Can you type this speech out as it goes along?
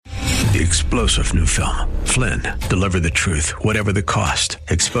The explosive new film, Flynn, Deliver the Truth, Whatever the Cost,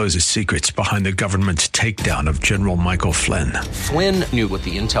 exposes secrets behind the government's takedown of General Michael Flynn. Flynn knew what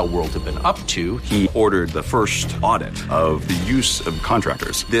the intel world had been up to. He ordered the first audit of the use of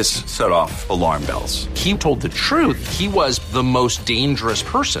contractors. This set off alarm bells. He told the truth. He was the most dangerous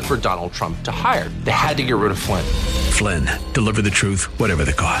person for Donald Trump to hire. They had to get rid of Flynn. Flynn, Deliver the Truth, Whatever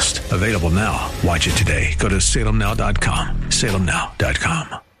the Cost. Available now. Watch it today. Go to salemnow.com.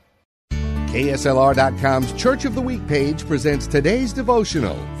 salemnow.com. KSLR.com's Church of the Week page presents today's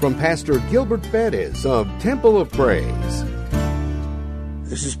devotional from Pastor Gilbert Perez of Temple of Praise.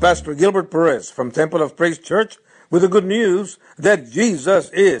 This is Pastor Gilbert Perez from Temple of Praise Church with the good news that Jesus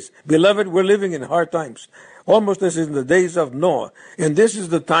is. Beloved, we're living in hard times, almost as in the days of Noah. And this is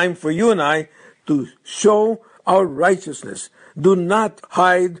the time for you and I to show our righteousness. Do not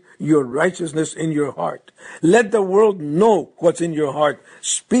hide your righteousness in your heart. Let the world know what's in your heart.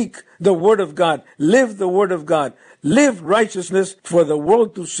 Speak the word of God. Live the word of God. Live righteousness for the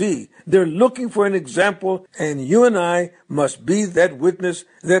world to see. They're looking for an example, and you and I must be that witness,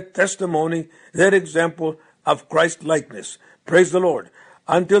 that testimony, that example of Christ-likeness. Praise the Lord.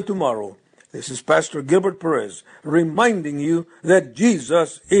 Until tomorrow, this is Pastor Gilbert Perez reminding you that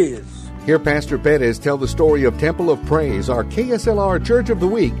Jesus is. Hear Pastor Perez tell the story of Temple of Praise, our KSLR Church of the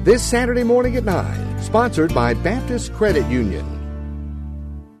Week, this Saturday morning at 9. Sponsored by Baptist Credit Union.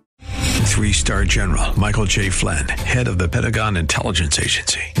 3-star General Michael J. Flynn, head of the Pentagon Intelligence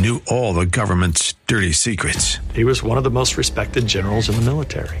Agency, knew all the government's dirty secrets. He was one of the most respected generals in the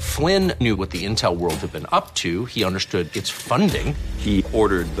military. Flynn knew what the intel world had been up to. He understood its funding. He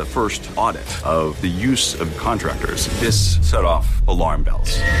ordered the first audit of the use of contractors. This set off alarm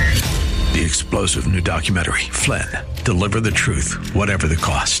bells. The explosive new documentary, Flynn, Deliver the Truth, Whatever the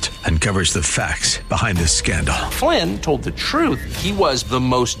Cost, uncovers the facts behind this scandal. Flynn told the truth. He was the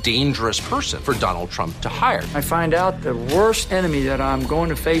most dangerous person for Donald Trump to hire. I find out the worst enemy that I'm going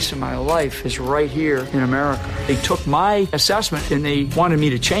to face in my life is right here in America. They took my assessment and they wanted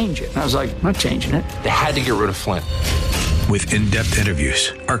me to change it. And I was like, I'm not changing it. They had to get rid of Flynn. With in-depth interviews,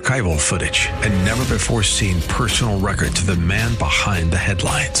 archival footage, and never-before-seen personal records of the man behind the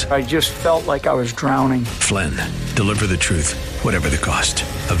headlines. I just felt like I was drowning. Flynn, Deliver the Truth, Whatever the Cost.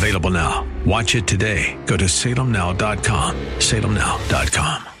 Available now. Watch it today. Go to salemnow.com.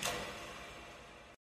 salemnow.com.